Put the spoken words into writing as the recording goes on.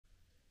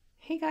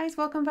Hey guys,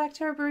 welcome back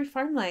to our brewery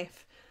farm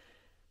life.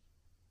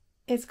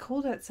 It's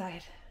cold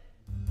outside.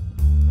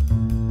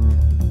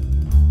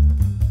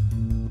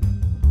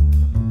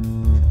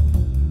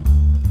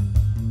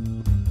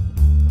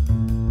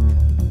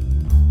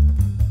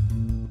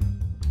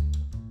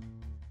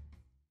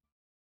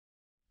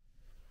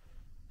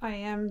 I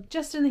am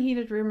just in the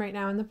heated room right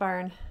now in the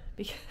barn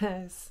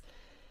because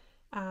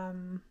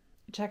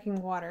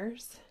checking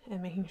waters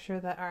and making sure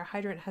that our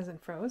hydrant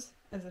hasn't froze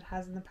as it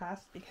has in the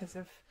past because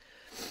of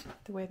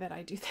the way that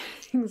I do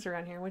things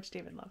around here, which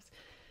David loves.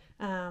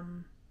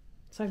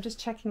 So I'm just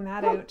checking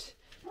that out.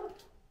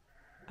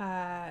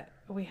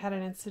 We had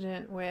an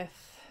incident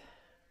with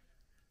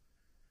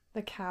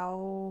the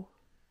cow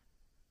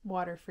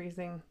water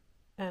freezing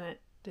and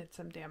it did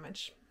some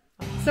damage.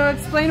 So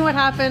explain what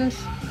happened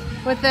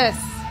with this.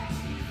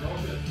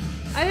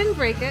 I didn't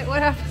break it.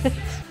 What happened?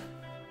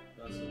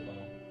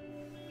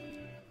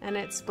 And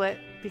it split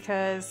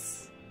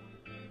because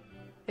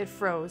it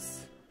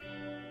froze.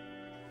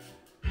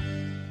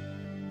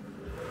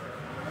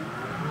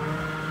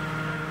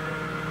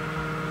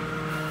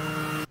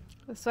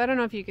 So I don't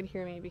know if you can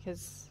hear me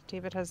because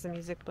David has the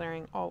music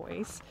blaring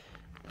always,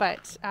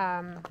 but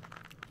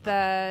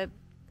the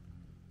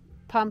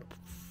pump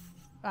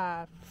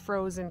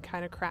froze and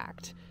kind of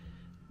cracked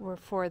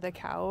for the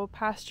cow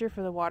pasture,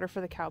 for the water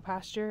for the cow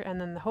pasture,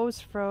 and then the hose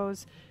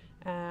froze,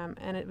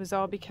 and it was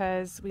all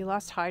because we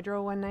lost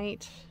hydro one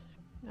night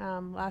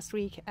last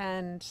week,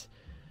 and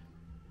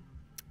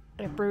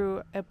it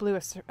blew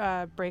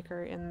a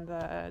breaker in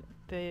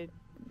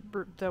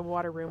the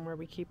water room where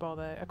we keep all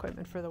the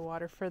equipment for the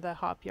water for the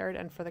hop yard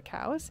and for the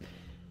cows,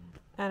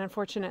 and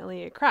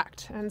unfortunately it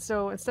cracked. And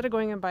so instead of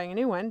going and buying a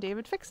new one,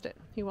 David fixed it.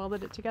 He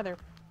welded it together.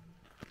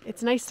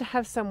 It's nice to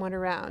have someone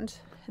around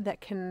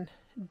that can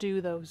do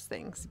those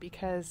things,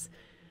 because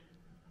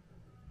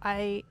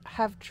I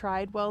have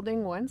tried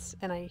welding once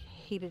and I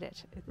hated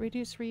it.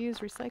 Reduce, reuse,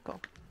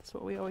 recycle. That's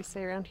what we always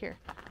say around here.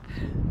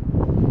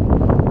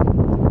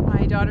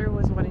 My daughter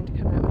was wanting to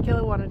come out.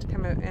 Michaela wanted to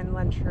come out and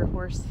lunch her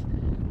horse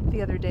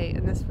the other day,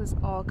 and this was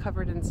all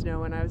covered in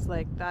snow, and I was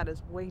like, that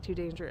is way too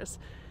dangerous.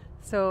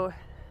 So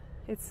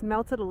it's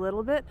melted a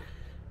little bit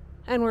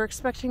and we're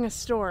expecting a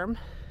storm,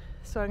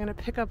 so I'm going to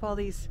pick up all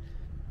these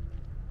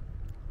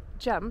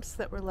jumps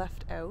that were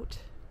left out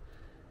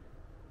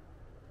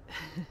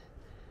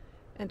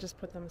and just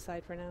put them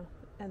aside for now,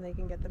 and they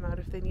can get them out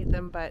if they need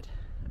them, but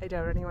I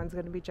doubt anyone's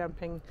going to be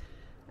jumping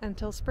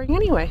until spring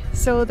anyway,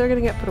 so they're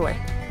going to get put away.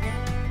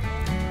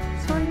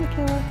 Sorry,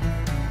 Michaela.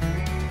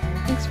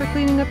 Thanks for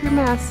cleaning up your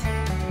mess.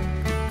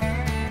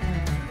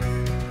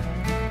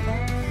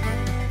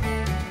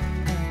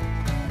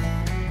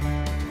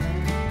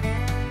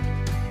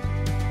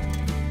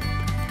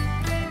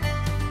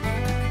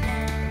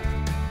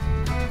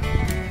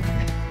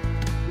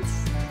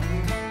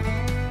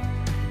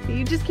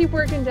 You just keep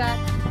working, Jack.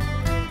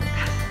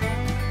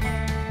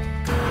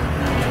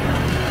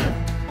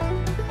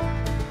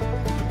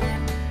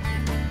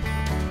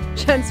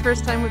 Jen's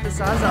first time with the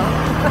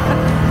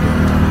Sawzall.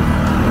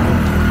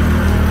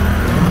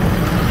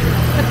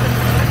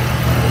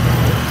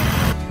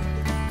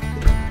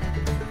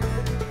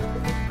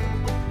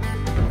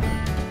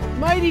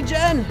 Mighty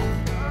Jen!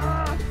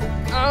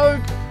 Out!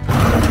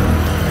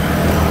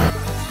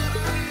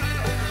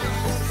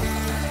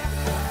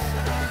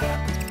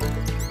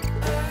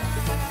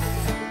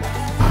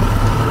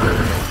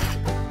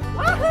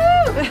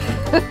 Woohoo!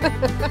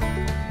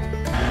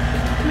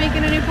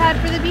 Making a new pad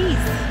for the bees.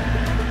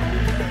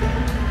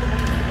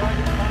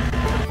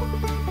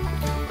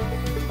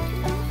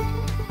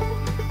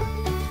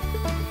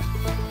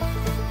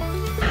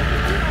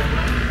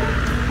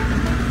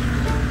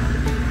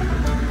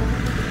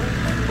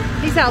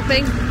 He's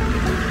helping.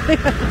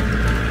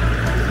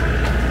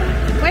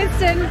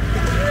 Winston.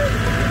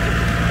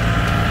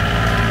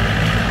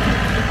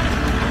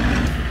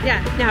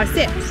 Yeah, now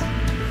sit.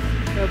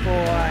 Good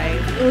boy.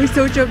 Oh, he's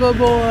such a good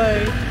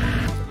boy.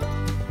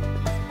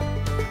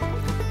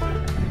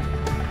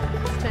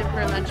 It's time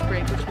for a lunch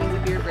break, which means a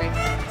beer break.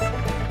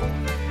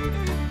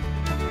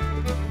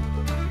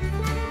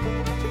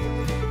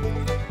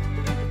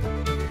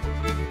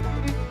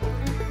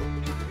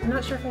 I'm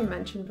not sure if I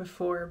mentioned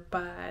before,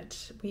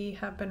 but we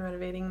have been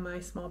renovating my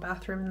small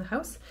bathroom in the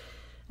house,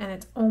 and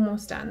it's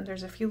almost done.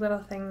 There's a few little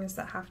things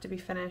that have to be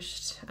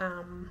finished,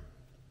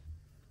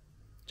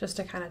 just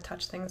to kind of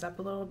touch things up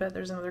a little bit.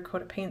 There's another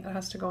coat of paint that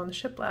has to go on the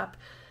shiplap,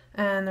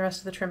 and the rest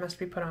of the trim has to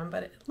be put on,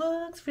 but it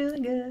looks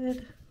really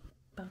good.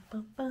 Ba,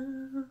 ba,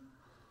 ba.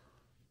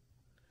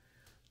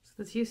 So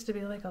this used to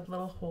be like a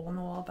little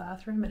hole-in-the-wall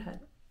bathroom. It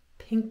had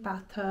pink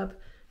bathtub,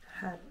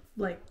 it had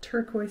like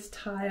turquoise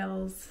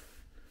tiles.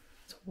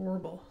 It's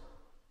horrible.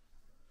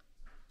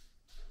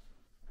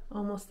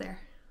 Almost there.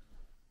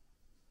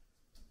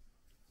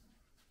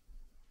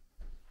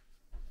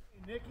 Hey,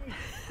 Nikki.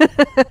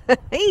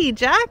 Hey,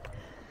 Jack.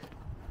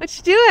 What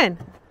you doing?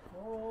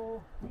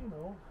 Oh, you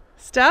know.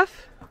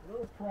 Stuff? A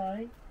little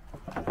prying.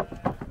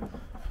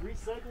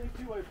 Recycling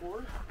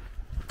 2x4s.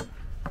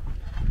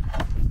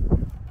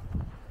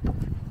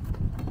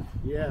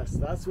 Yes,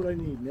 that's what I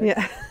need, Nick.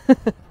 Yeah.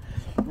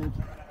 Thank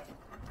you.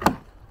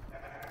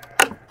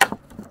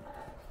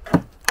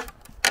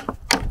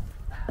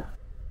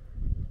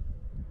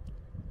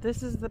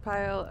 This is the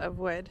pile of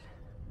wood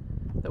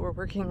that we're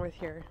working with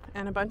here,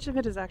 and a bunch of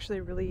it is actually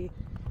really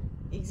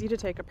easy to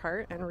take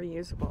apart and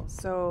reusable.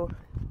 So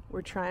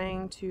we're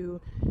trying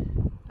to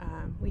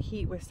we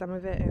heat with some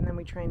of it, and then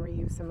we try and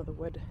reuse some of the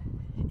wood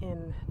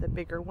in the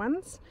bigger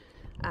ones.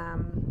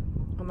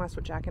 And that's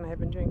what Jack and I have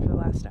been doing for the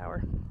last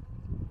hour,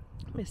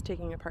 is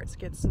taking apart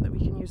skids so that we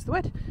can use the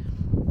wood.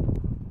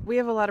 We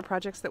have a lot of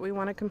projects that we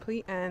want to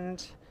complete,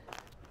 and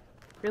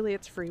really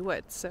it's free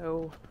wood,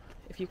 so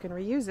if you can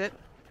reuse it,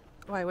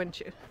 why wouldn't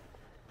you?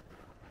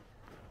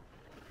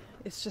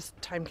 It's just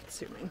time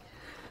consuming.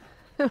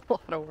 A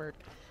lot of work.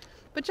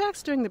 But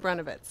Jack's doing the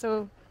brunt of it,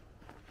 so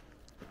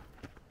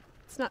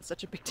it's not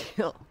such a big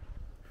deal.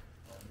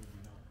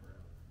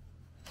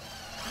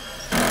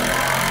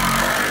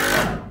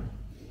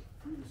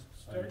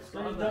 Start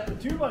straightening up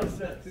the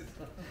 2x6.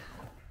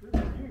 Look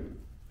at you.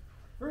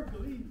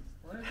 Hercules.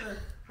 What is it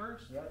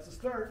first? That's a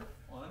start.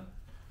 One.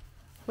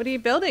 What are you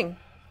building?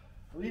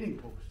 Leading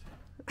post.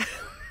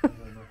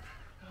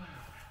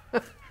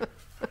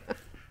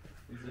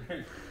 These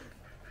are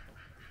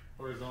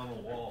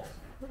horizontal walls.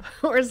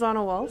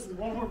 Horizontal This walls? is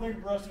one more thing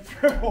for us to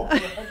trip over.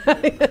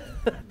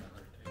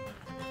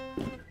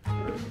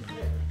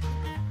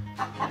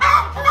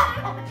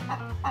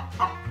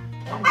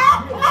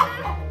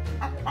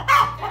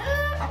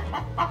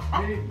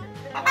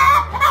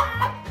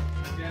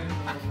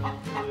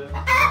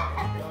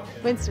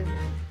 Winston,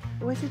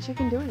 what's the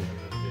chicken doing?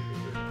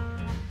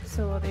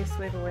 So while they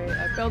slave away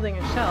at building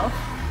a shelf,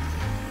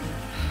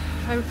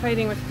 I'm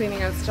fighting with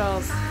cleaning out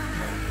stalls.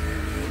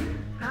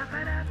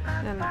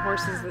 And the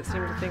horses that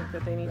seem to think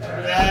that they need to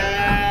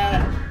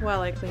be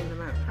while I clean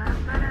them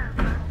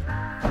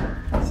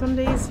out. Some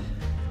days.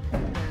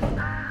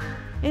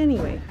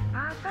 Anyway.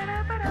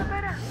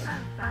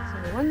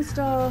 So one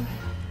stall,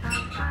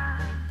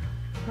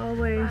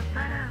 hallway,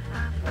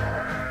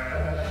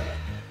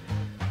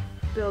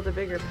 build a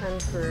bigger pen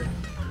for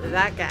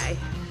that guy.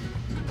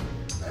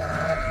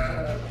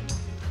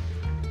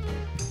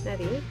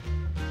 Nettie,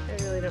 I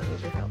really don't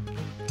need your help.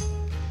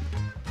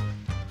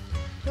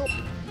 Nope.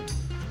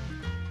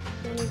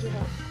 Don't need your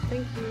help.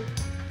 Thank you.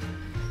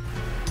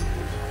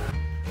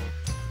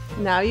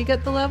 Now you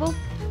get the level?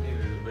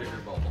 Needed a bigger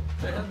bubble.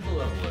 They have to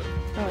level it.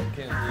 Oh.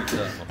 Can't reach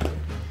that one.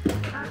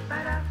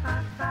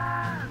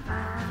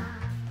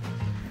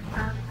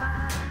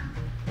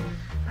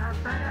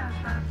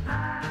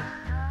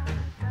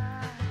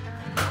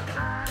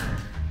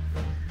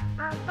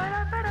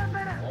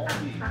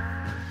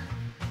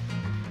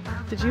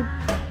 Did you?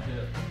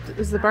 Yeah.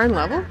 Is the barn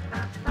level?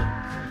 Seems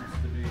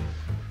to be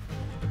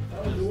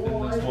just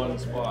in this one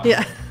spot.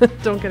 Yeah,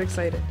 don't get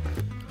excited.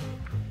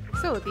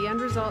 So the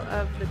end result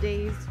of the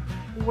day's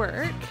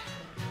work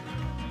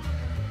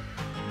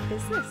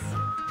is this.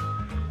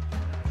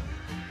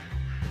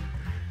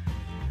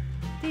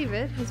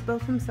 David has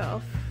built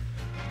himself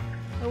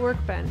a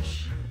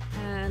workbench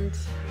and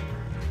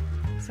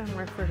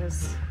somewhere for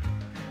his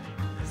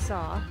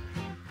saw.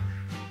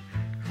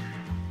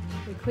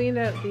 We cleaned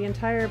out the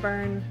entire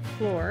barn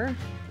floor,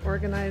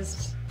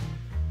 organized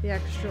the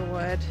extra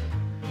wood,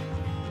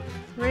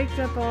 raked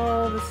up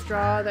all the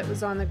straw that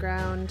was on the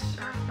ground.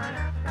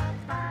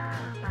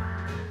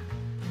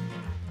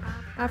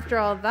 After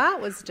all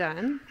that was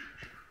done,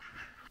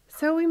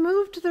 so we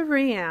moved the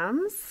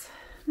rams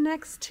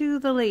next to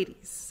the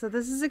ladies. So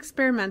this is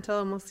experimental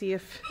and we'll see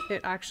if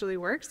it actually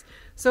works.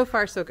 So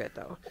far so good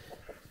though.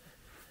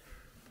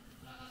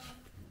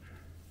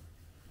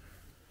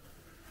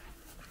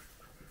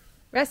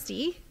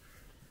 Rusty?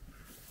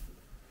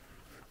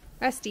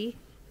 Rusty?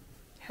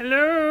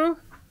 Hello?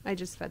 I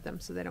just fed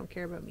them so they don't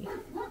care about me.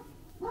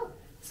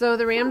 So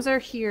the rams are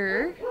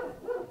here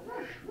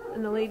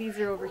and the ladies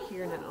are over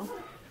here now.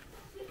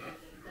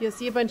 You'll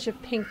see a bunch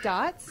of pink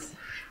dots.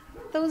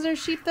 Those are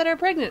sheep that are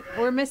pregnant.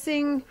 We're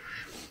missing,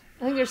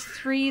 I think there's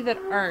 3 that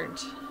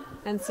aren't.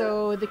 And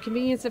so the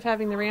convenience of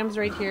having the rams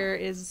right here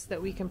is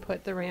that we can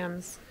put the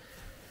rams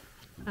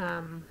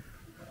and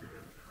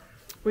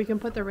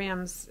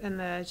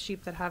the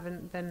sheep that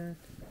haven't been,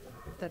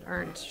 that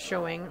aren't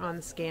showing on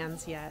the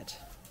scans yet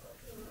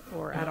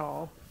or at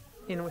all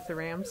in with the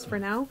rams for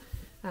now.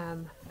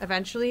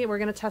 Eventually we're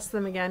going to test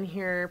them again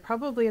here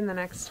probably in the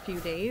next few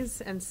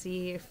days and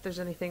see if there's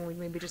anything we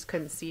maybe just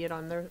couldn't see it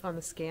on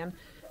the scan.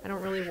 I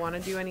don't really want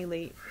to do any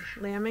late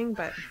lambing,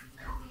 but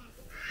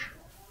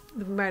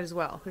we might as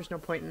well. There's no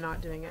point in not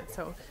doing it.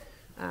 So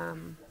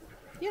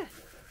yeah,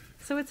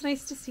 so it's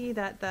nice to see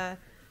that the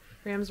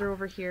rams are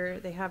over here.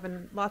 They have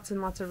lots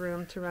and lots of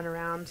room to run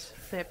around.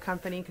 They have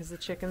company because the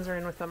chickens are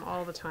in with them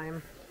all the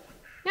time.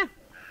 Yeah,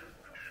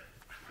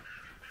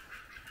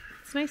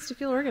 it's nice to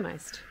feel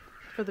organized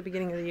for the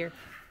beginning of the year.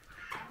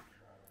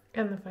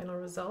 And the final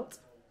result,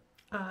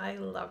 I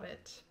love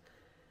it.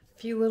 A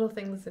few little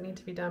things that need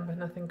to be done, but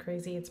nothing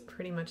crazy. It's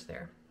pretty much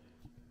there.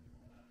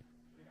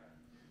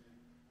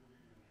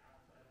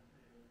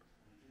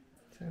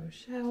 So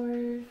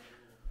shower,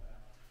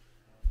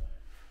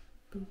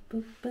 Boop,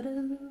 boop,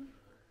 ba-da.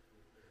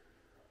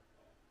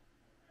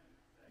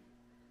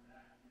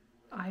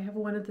 I have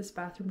wanted this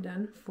bathroom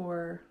done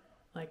for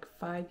like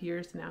 5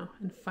 years now,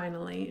 and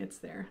finally it's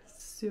there.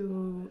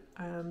 So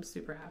I'm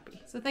super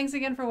happy. So thanks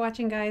again for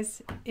watching,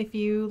 guys. If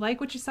you like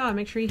what you saw,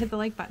 make sure you hit the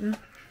like button,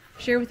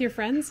 share with your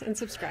friends, and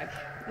subscribe.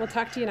 We'll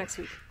talk to you next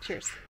week.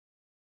 Cheers.